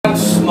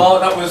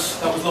Mark, that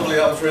was lovely.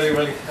 That was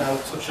really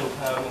touching.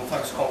 And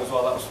thanks, Con, as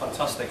well. That was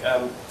fantastic.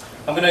 I'm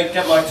going to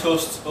get my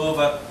toast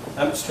over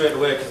straight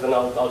away because then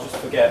I'll just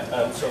forget.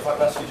 So if I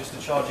can ask you just to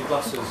charge your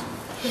glasses,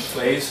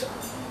 please.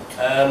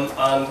 And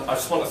I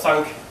just want to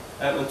thank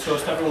and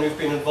toast everyone who's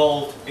been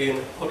involved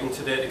in putting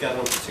today together,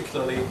 and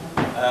particularly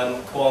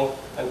Kwong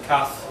and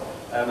Kath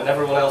and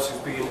everyone else who's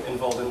been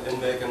involved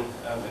in making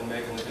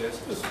the day a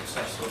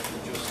success. So if we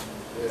just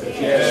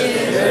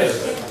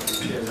cheers,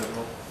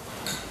 everyone.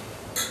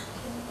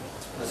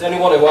 If there's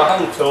anyone who I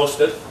haven't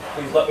toasted,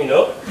 please let me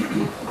know.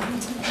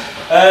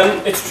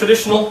 It's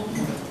traditional,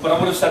 but I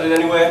would have said it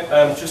anyway.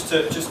 Just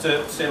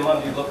to say,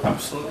 Mandy, you look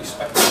absolutely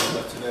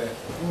spectacular today.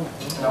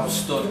 And I was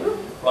stood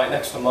right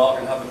next to Mark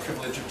and had the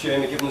privilege of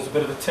Jamie giving us a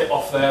bit of a tip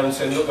off there and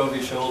saying, look over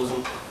your shoulders,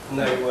 and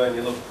there you were, and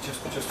you look just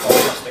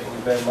fantastic. And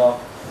you've made Mark,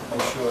 I'm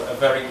sure, a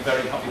very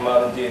happy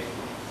man indeed.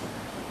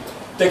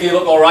 Diggy, you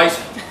look all right.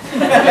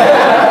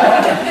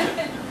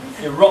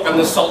 You're rocking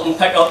the salt and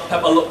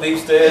pepper look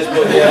these days,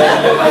 but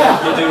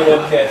you're doing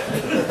okay.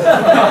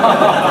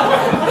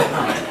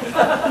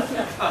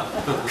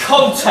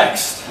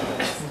 Context.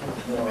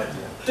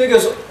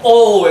 Digger's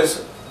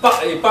always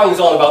he bangs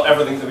on about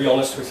everything, to be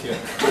honest with you.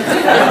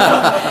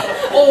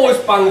 Always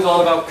bangs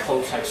on about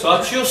context. So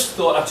I just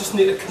thought I just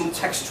need to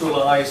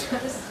contextualise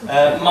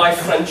my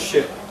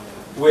friendship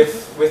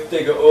with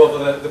Digger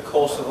over the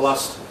course of the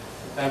last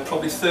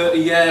probably 30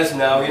 years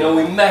now. You know,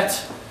 we met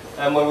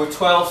when we were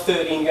 12,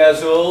 13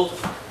 years old.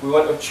 We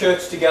went to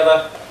church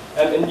together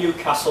in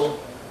Newcastle,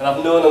 and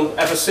I've known him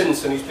ever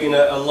since, and he's been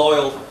a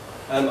loyal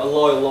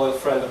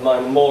friend of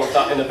mine. More of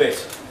that in a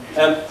bit.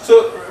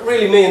 So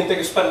really, me and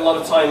Digger spent a lot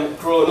of time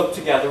growing up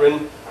together.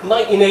 In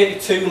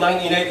 1982,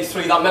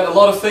 1983, that meant a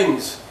lot of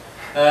things.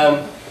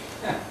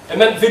 It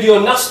meant video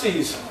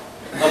nasties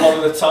a lot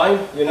of the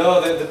time. You know,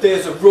 the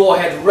days of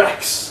Rawhead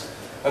Rex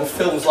and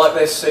films like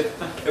this. It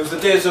was the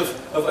days of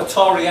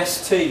Atari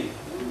ST.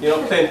 You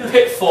know, playing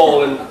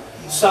Pitfall and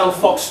Sound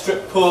Fox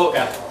Strip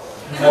Poker.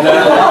 And,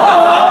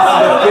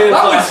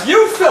 that was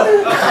you,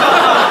 Phil!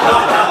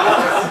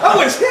 That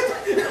was it!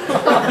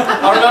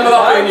 I remember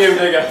that being you,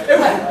 Digger.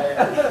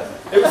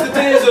 It was the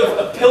days of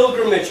a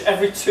pilgrimage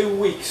every 2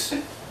 weeks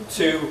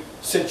to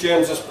St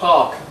James's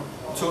Park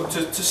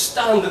to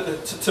stand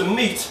to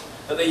meet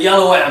at the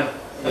Yellow M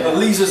at the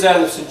Leazer's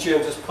End of St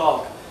James's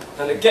Park,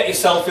 and to get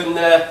yourself in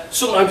there.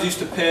 Sometimes you used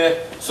to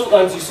pay,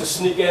 sometimes you used to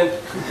sneak in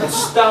and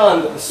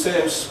stand at the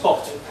same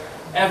spot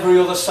every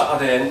other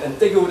Saturday, and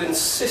Digger would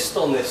insist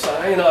on this.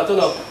 I don't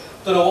know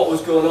what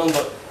was going on,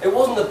 but it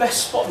wasn't the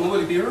best spot in the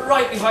world. He'd be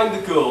right behind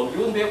the goal. You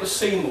wouldn't be able to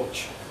see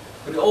much.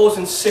 But he'd always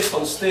insist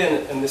on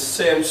staying in the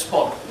same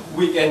spot,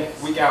 week in,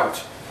 week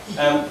out.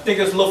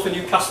 Digger's love for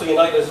Newcastle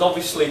United has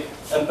obviously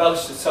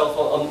embellished itself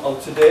on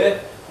today.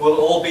 We've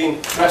all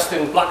been dressed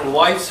in black and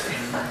white,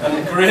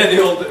 and grey,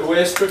 the old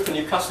away strip for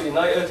Newcastle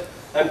United.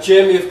 And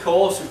Jamie, of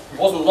course, it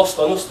wasn't lost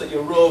on us that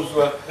your robes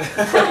were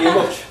pretty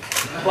much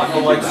black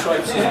and white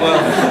stripes as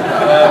well.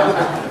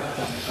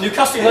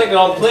 Newcastle United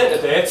aren't playing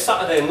today. It's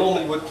Saturday, and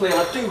normally we'd play, and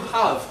I do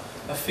have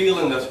a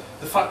feeling that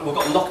the fact that we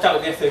got knocked out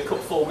of the FA Cup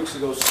 4 weeks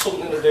ago has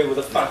something to do with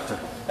the fact that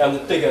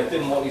Digger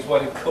didn't want his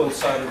wedding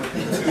coincided with the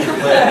 2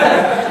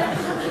 players.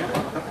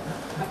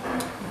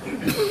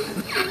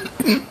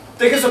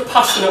 Digger's a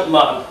passionate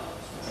man.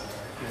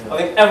 I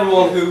think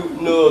everyone who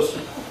knows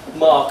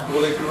Mark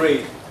will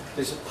agree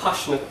he's a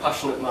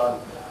passionate man.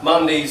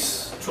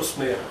 Mandy's, trust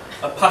me,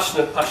 a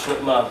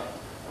passionate man.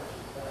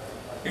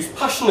 He's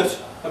passionate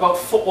about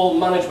football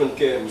management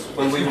games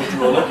when we were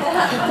growing up.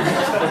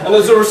 And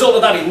as a result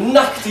of that, he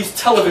knocked his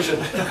television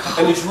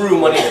in his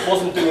room when he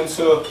wasn't doing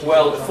so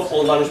well at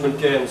football management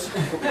games.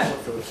 He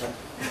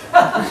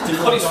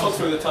put his foot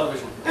through the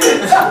television.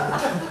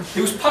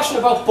 He was passionate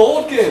about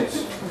board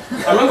games.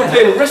 I remember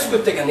playing Risk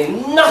with Dick, and he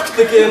knocked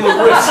the game of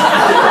Risk.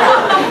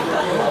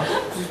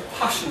 He was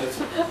passionate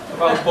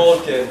about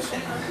board games.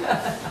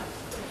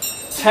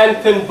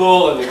 10-pin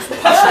bowling, he was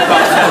passionate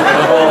about 10-pin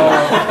bowling.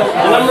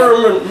 I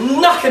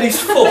remember knocking his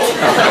foot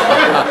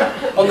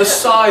on the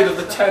side of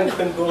the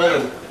 10-pin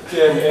bowling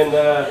game in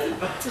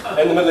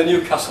the middle of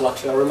Newcastle,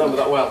 actually. I remember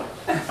that well.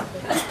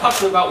 He was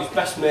passionate about his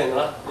best mate, and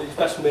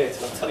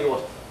I'll tell you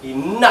what, he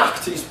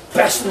knocked his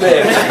best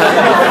mate,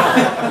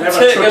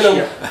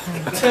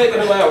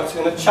 taking him out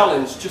in a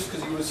challenge just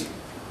because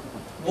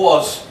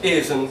he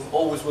is, and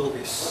always will be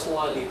a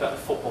slightly better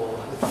footballer.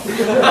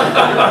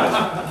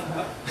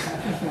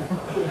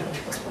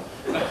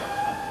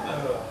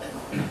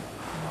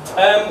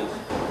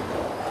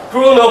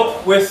 Growing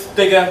up with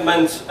Digger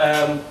meant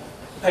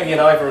Peggy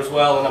and Ivor as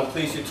well, and I'm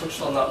pleased you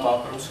touched on that,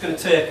 Mark. I'm just going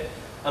to take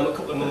a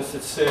couple of minutes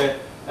to say,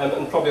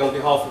 and probably on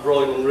behalf of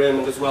Roy and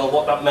Raymond as well,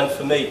 what that meant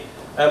for me.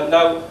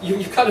 Now,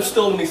 you've kind of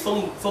stolen me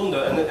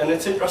thunder, and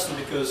it's interesting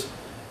because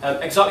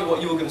exactly what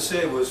you were going to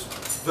say was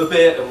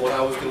verbatim what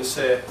I was going to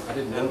say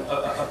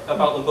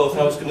about them both.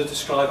 And I was going to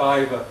describe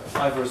Ivor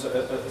as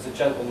a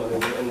gentleman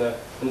in the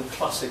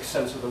classic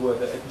sense of the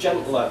word, a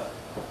gentler,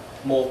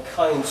 more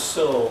kind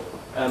soul.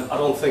 I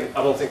don't think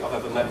I've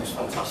ever met. He was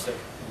fantastic.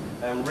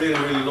 Really,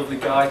 really lovely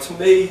guy. To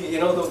me, you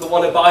know, the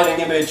one abiding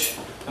image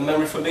and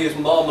memory for me is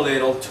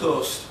marmalade on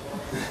toast.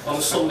 On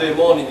a Sunday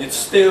morning, you'd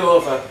stay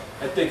over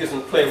at Diggers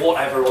and play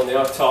whatever on the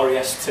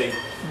Atari ST.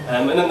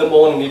 And in the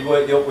morning, he'd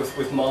wake you up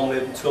with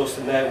marmalade and toast,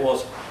 and there it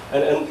was.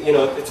 And you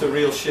know, it's a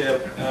real shame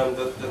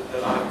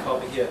that I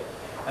can't be here.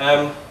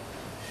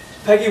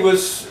 Peggy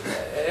was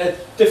a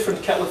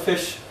different kettle of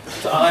fish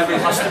to Ivy,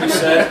 it has to be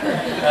said.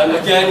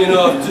 Again, you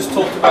know, I've just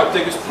talked about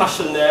Digger's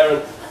passion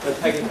there, and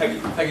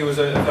Peggy was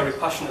a very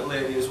passionate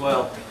lady as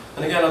well.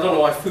 And again, I don't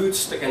know why food's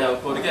sticking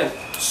out, but again,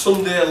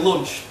 Sunday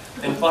lunch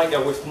in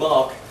Biker with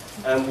Mark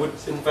would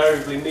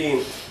invariably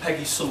mean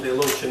Peggy's Sunday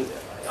lunch. And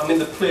I mean,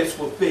 the plates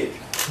were big,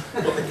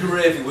 but the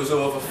gravy was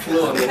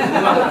overflowing. The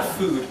amount of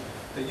food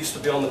that used to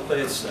be on the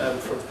plates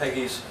from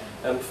Peggy's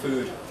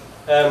food.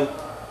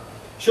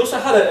 She also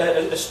had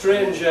a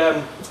strange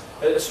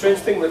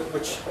thing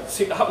which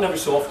seemed to happen every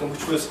so often,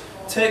 which was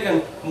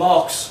taking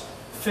Mark's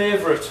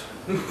favourite,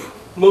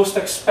 most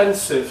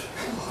expensive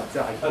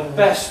and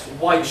best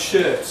white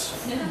shirts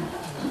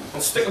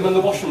and stick them in the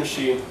washing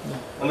machine,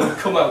 and they would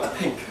come out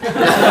pink. I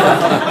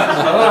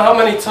don't know how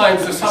many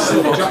times this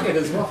happened,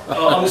 but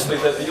honestly,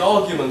 the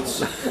arguments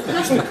that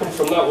used to come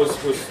from that was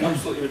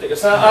absolutely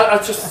ridiculous. I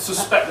just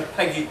suspect that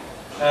Peggy,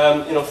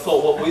 you know,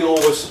 thought what we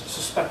always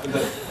suspected,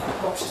 that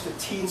Mark's just a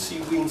teensy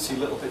weensy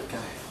little bit gay.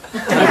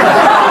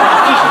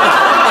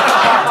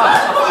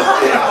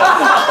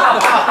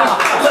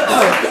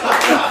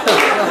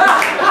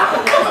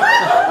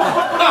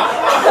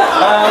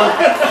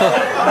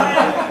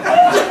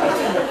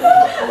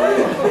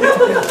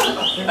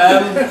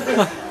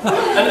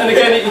 And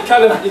again, you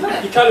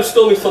kind of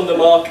stole me thunder,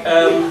 Mark.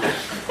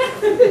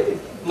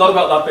 Not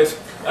about that bit.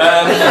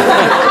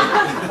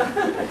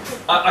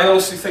 I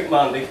honestly think,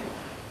 Mandy,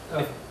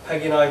 if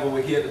Peggy and I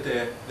were here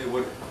today, they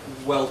would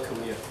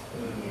welcome you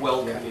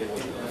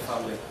into the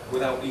family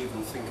without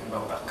even thinking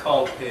about it. I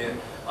can't pay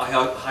a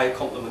higher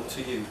compliment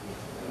to you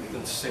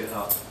than to say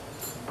that.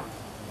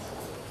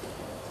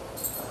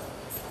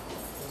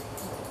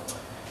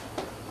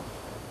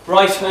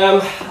 Right,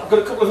 I've got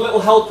a couple of little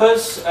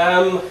helpers,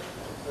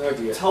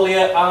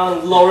 Talia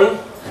and Lauren,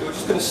 who are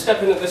just going to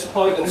step in at this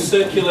point and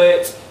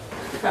circulate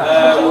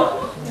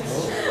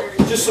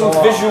just some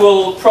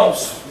visual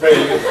props,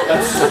 really,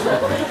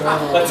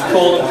 let's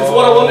call them. Because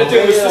what I want to do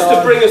is just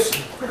to bring us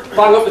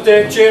bang up to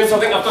date. James, I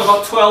think I've got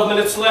about 12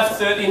 minutes left,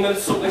 13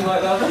 minutes, something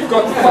like that. You've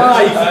got 5.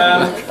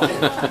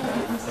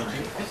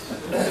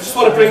 I just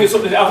want to bring us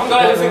up to date. I haven't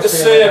got anything to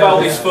say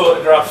about these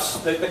photographs.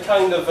 They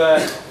kind of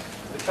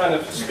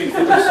speak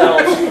for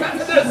themselves.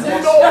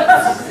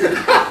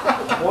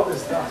 What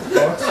is that?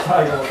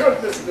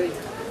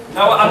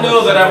 Now, I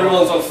know that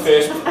everyone's on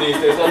Facebook these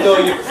days. I know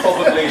you've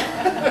probably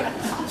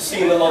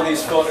seen a lot of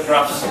these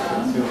photographs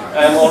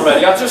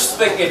already. I just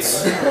think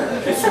it's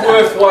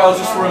worthwhile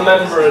just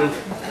remembering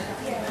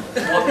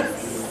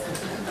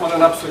what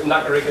an absolute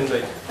knacker it can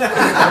be.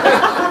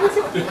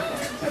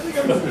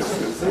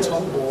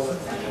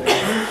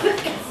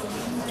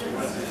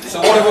 So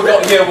what have we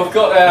got here? We've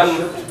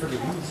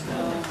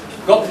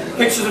got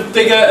pictures of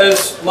Digger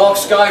as Mark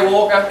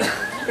Skywalker.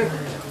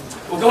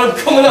 We've got him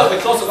coming out of the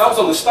closet. That was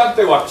on the stag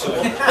do,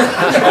 actually.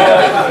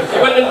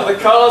 He went into the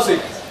cars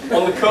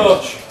on the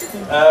coach,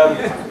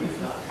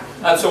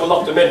 and so we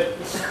locked him in.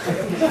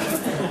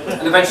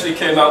 And eventually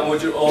came out and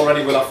we're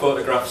already with our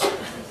photographs.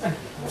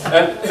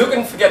 Who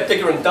can forget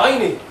Digger and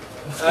Diney?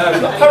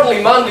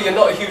 Apparently, Mandy, you're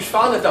not a huge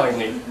fan of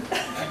Diney.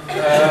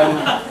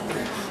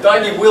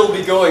 Diney will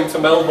be going to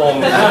Melbourne.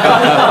 You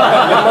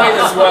might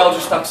as well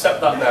just accept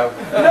that now,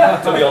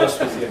 to be honest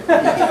with you.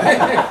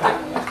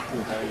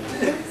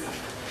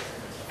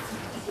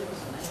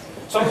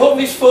 So I'm hoping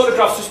these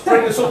photographs just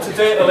bring us up to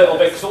date a little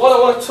bit. So what I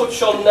want to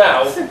touch on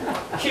now,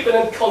 keeping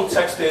in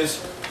context,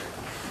 is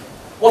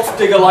what's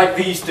Digger like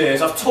these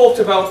days. I've talked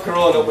about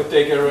growing up with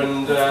Digger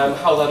and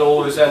how that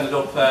always ended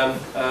up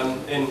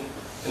in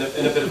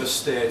a bit of a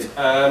state.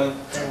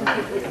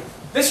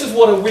 This is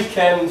what a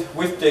weekend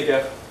with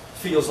Digger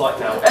feels like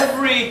now.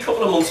 Every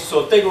couple of months or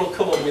so, Digger will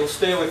come up and he'll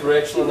stay with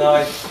Rachel and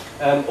I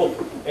up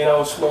in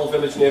our small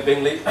village near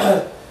Bingley.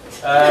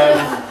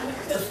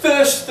 The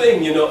first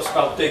thing you notice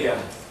about Digger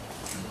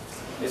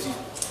is his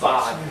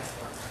bag.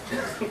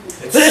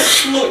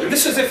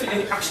 This is if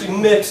he actually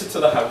makes it to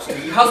the house.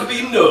 He has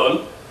been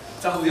known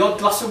to have the odd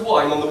glass of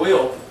wine on the way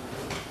up,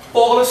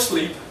 fall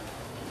asleep,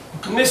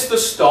 miss the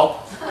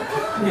stop,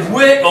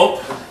 wake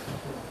up,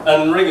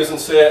 and ring us and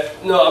say,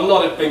 "No, I'm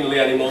not at Bingley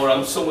anymore,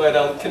 I'm somewhere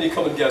down, can you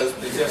come and get us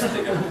please?" "Yes,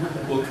 Digger,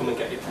 we'll come and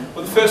get you."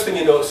 But the first thing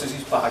you notice is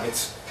his bag.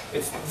 It's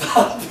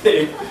that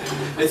big,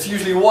 it's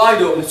usually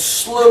wide open, it's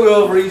slung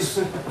over his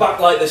back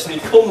like this, and he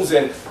comes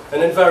in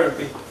and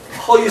invariably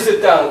hoys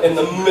it down in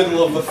the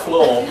middle of the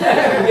floor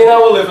in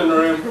our living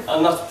room,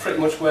 and that's pretty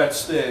much where it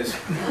stays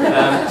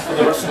for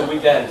the rest of the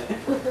weekend.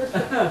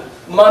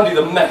 Mandy,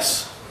 the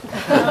mess.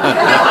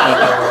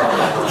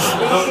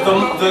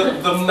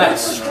 the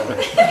mess.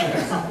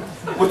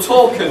 We're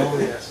talking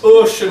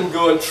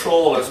ocean-going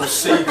trawlers with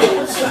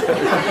seagulls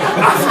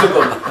after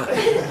them,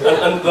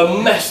 and the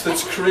mess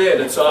that's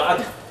created. So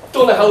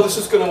don't know how this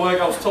is going to work.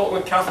 I was talking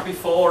with Kath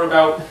before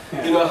about,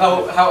 you know,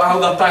 how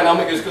that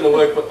dynamic is going to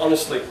work, but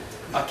honestly,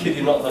 I kid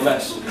you not, the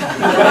mess.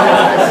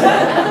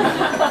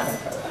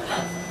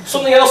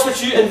 Something else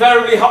which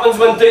invariably happens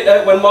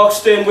when Mark's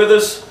staying with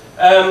us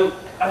are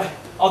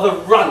the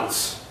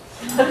rants.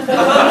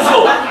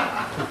 So,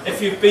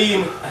 if you've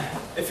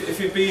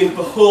been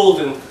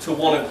beholden to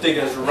one of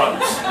Digger's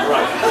rants,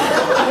 right?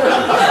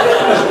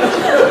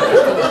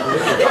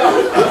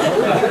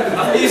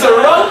 He's a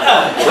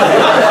ranter.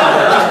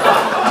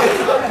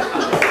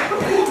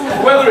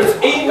 Whether it's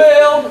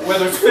email,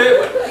 whether it's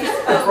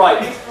Facebook,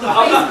 right?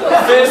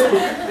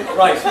 Facebook,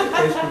 right?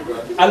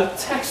 And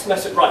text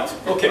message, right?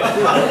 Okay.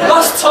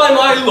 Last time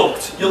I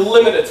looked, you're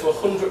limited to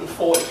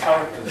 140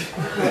 characters.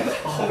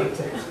 100.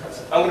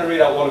 I'm going to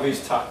read out one of these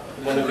texts.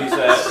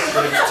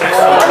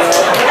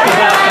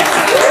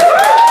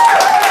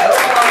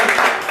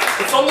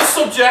 It's on the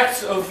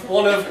subject of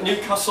one of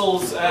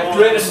Newcastle's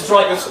greatest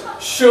strikers,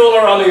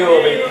 Shola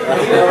Anioli.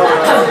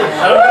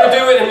 And I'm going to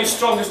do it in my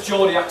strongest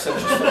Geordie accent,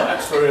 just for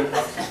extra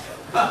impact.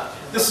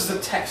 This is a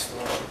text.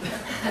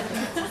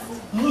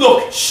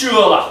 Look,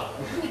 Shola,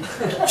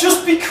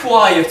 just be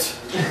quiet.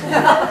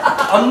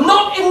 I'm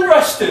not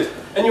interested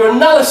in your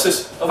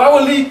analysis of our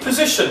league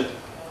position,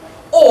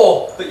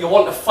 or that you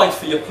want to fight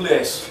for your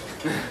place.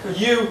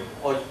 You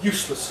are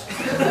useless.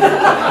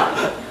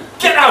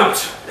 Get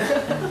out!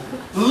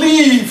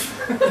 Leave!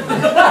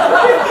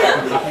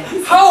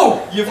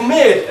 How you've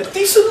made a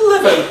decent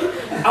living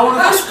out of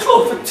this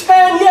club for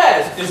 10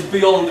 years is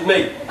beyond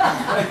me.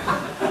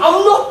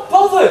 I'm not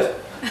bothered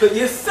that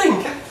you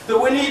think that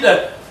we need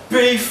to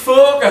be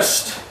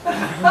focused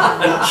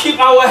and keep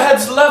our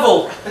heads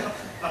level.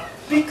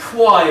 Be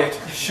quiet,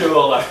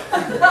 Shola.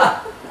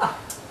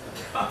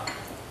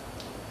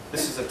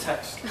 This is a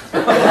text.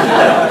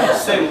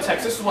 Same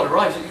text. This is what it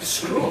writes. You can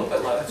scroll a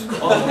bit like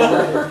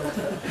that.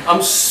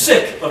 I'm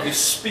sick of you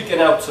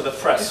speaking out to the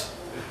press.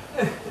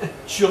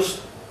 Just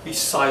be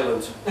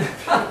silent.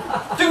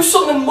 Do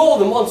something more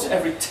than once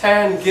every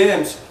 10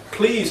 games,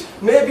 please.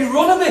 Maybe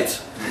run a bit.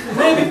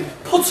 Maybe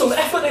put some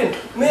effort in.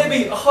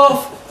 Maybe a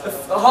half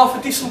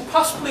a decent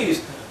pass,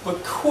 please.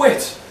 But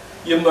quit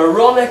your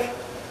moronic,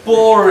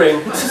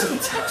 boring, this is a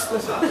text,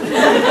 listen,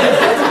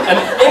 and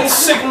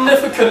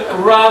insignificant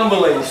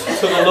ramblings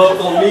to the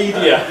local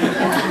media.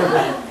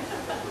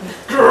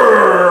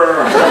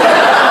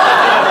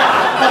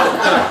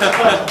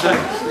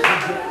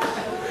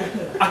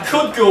 I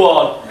could go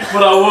on,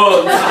 but I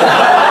won't.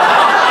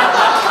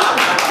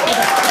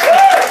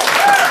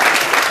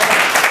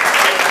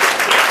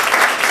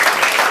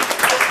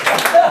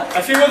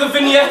 A few other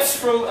vignettes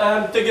from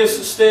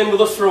Diggers staying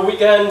with us for a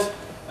weekend.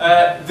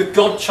 The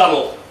God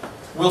Channel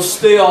will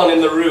stay on in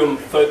the room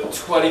for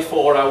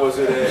 24 hours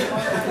a day.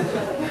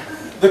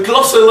 The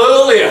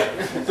glossolalia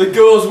that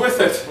goes with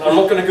it, I'm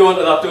not going to go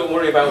into that, don't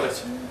worry about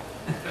it.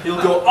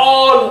 He'll go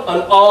on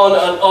and on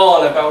and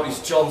on about his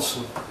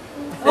Johnson.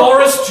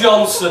 Boris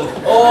Johnson,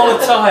 all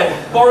the time.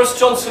 Boris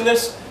Johnson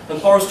this and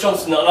Boris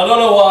Johnson that. And I don't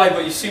know why,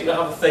 but you seem to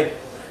have a thing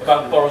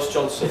about Boris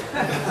Johnson.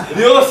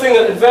 The other thing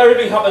that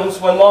invariably happens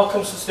when Mark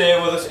comes to stay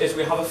with us is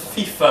we have a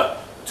FIFA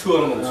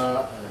tournament.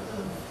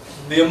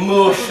 The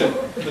emotion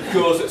that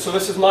goes it. So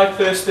this is my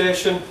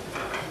PlayStation.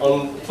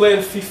 On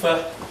playing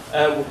FIFA,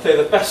 we'll play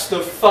the best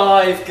of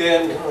 5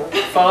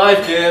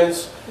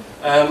 games.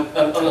 And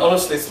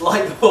honestly, it's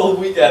like the whole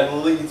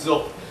weekend leads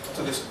up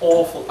to this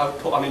awful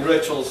output. I mean,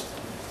 Rachel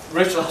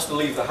has to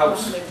leave the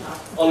house.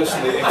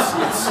 Honestly,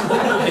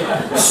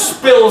 it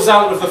spills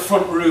out of the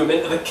front room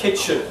into the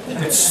kitchen.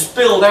 It's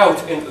spilled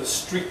out into the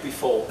street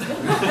before.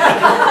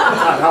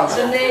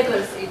 The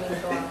neighbours even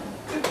go on.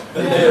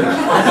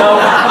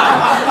 Now,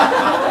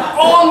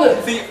 on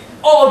the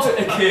odd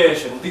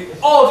occasion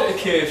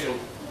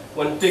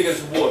when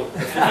Diggers won the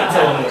FIFA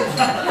tournament,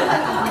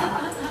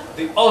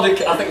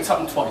 I think it's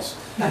happened twice,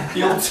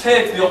 he'll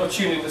take the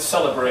opportunity to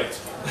celebrate.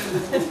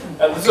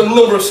 And there's a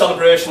number of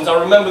celebrations. I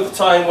remember the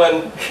time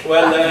when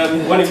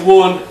he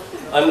won,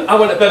 and I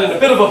went to bed in a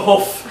bit of a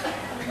huff,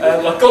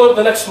 and I got up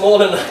the next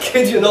morning, and I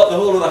kid you not, the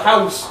whole of the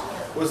house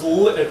was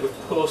littered with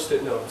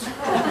post-it notes.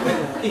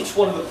 Each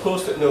one of the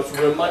post-it notes were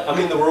they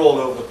were all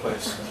over the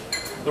place.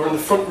 They were in the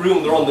front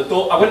room, they were on the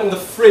door. I went in the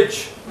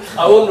fridge.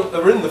 They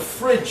were in the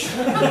fridge.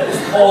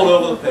 Just all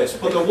over the place.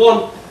 But the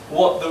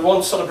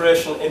one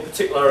celebration in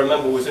particular I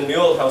remember was in the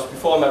old house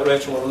before I met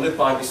Rachel, when I lived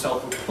by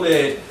myself and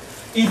played.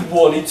 He'd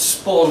won, he'd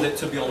spawned it,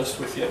 to be honest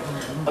with you.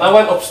 And I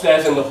went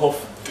upstairs in the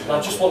huff, and I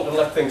just wanted to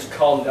let things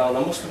calm down. I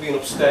must have been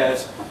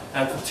upstairs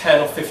for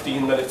 10 or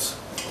 15 minutes.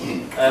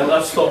 And I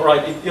just thought,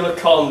 right, he'll have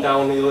calmed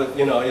down, he'll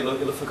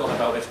have forgotten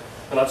about it.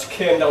 And I just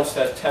came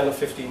downstairs 10 or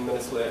 15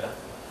 minutes later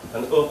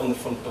and opened the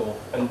front door,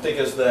 and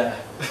Digger's there.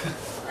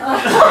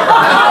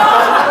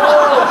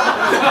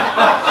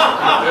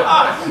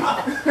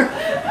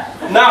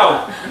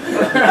 Now,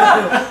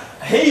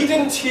 he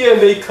didn't hear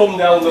me come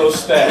down those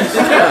stairs.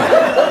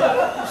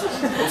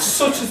 And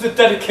such is the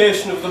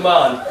dedication of the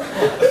man,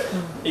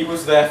 he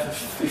was there for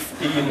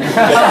 15 minutes.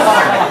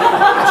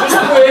 Just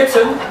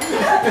waiting,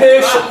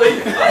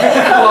 patiently,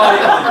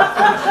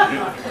 quietly.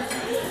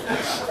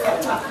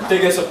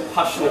 Digger's a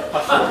passionate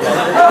man.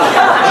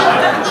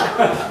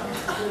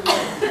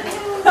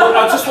 But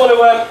I just want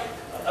to, I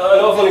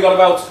know I've only got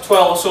about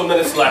 12 or so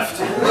minutes left.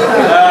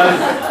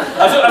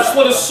 I just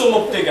want to sum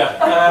up Digger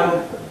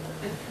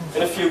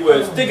in a few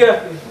words.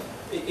 Digger,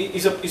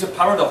 he's a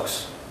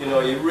paradox. You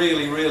know, he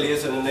really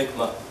is an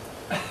enigma.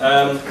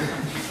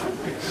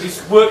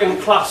 He's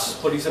working class,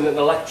 but he's an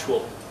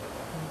intellectual.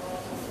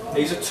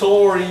 He's a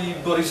Tory,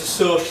 but he's a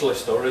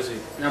socialist, or is he?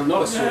 I'm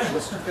not a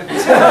socialist.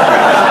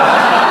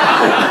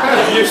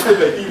 He used to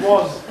be. He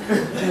was.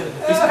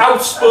 He's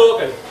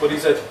outspoken, but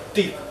he's a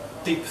deep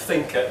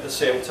thinker at the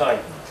same time.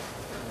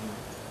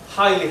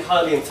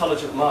 Highly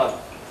intelligent man,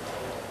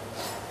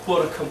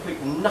 but a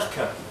complete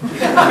knacker.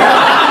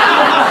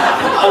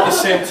 At the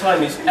same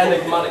time, he's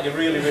enigmatic, he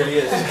really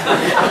is.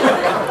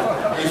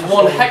 He's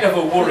one heck of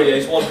a worrier,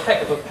 he's one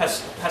heck of a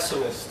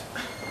pessimist.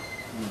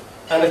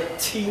 And a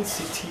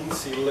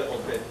teensy little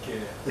bit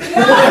gay.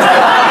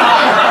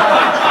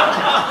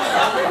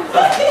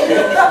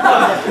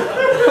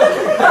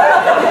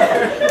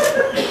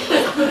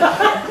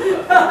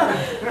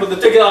 But the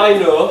Digger I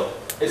know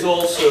is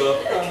also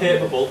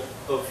capable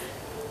of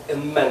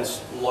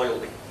immense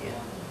loyalty.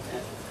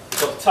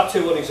 He's got a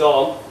tattoo on his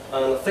arm,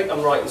 and I think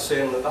I'm right in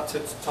saying that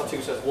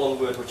tattoo says one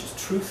word, which is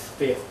truth.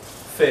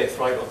 Faith,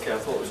 right, okay, I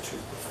thought it was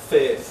truth.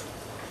 Faith.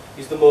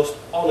 He's the most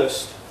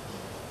honest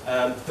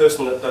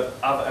person that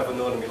I've ever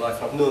known in my life,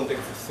 and I've known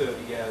Digger for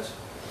 30 years.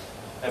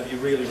 And he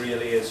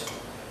really is.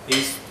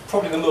 He's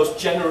probably the most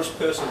generous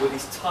person with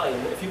his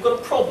time. If you've got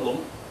a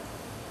problem,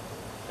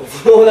 and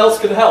if no one else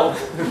can help,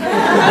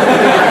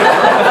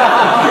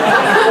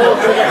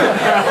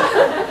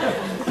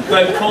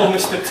 then call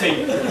Mr.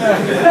 T.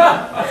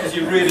 Because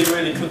you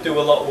really could do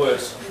a lot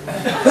worse.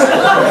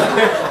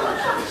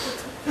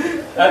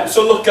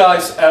 So look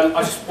guys,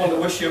 I just want to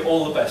wish you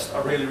all the best.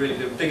 I really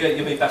do. Digger,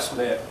 you're my best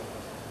mate.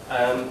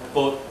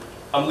 But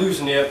I'm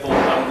losing you, but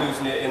I'm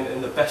losing you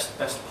in the best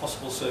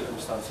possible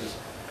circumstances.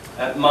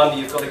 Mandy,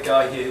 you've got a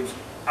guy here who's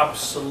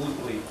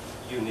absolutely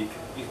unique.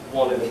 He's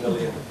one in a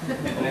million.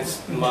 And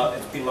it's been my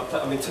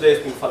pleasure. I mean, today's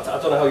been fantastic. I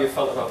don't know how you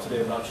felt about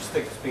today, but I just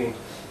think it's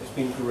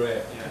been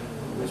great. Yeah.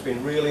 It's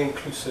been really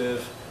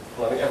inclusive,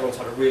 and I think everyone's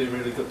had a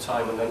really good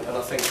time. And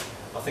I think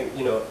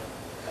you know,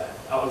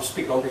 I'm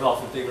speaking on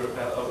behalf of Digger,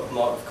 of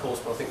Mark, of course,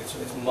 but I think it's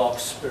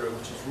Mark's spirit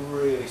which is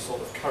really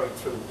sort of carried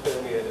through and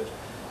permeated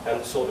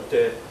the sort of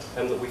day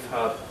that we've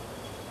had.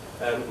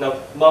 Now,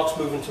 Mark's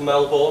moving to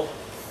Melbourne.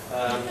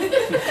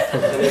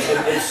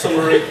 In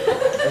summary, I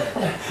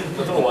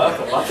don't know why I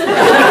got that.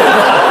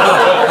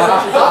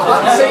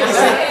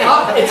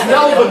 It's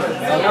Melbourne.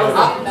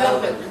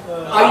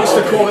 I used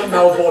to call it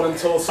Melbourne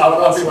until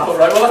someone else laughed.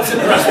 Right, well that's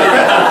interesting.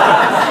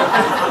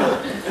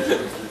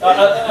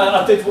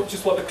 I did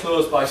just want to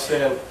close by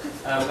saying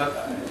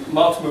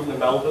Mark's moving to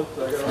Melbourne.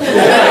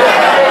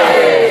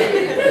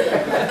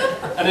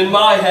 And in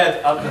my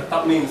head,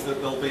 that means that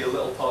there'll be a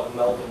little part of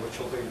Melbourne which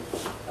will be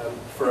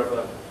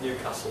forever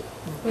Newcastle.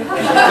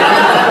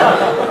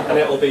 And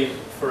it'll be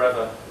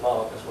forever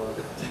Mark as well.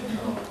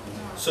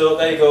 So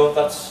there you go,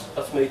 that's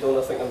me done.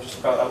 I think I'm just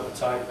about out of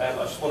time.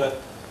 I just want to,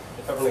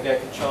 if everyone again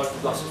can charge the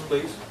glasses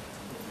please.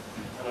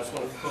 And I just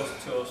want to close a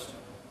toast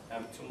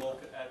to Mark.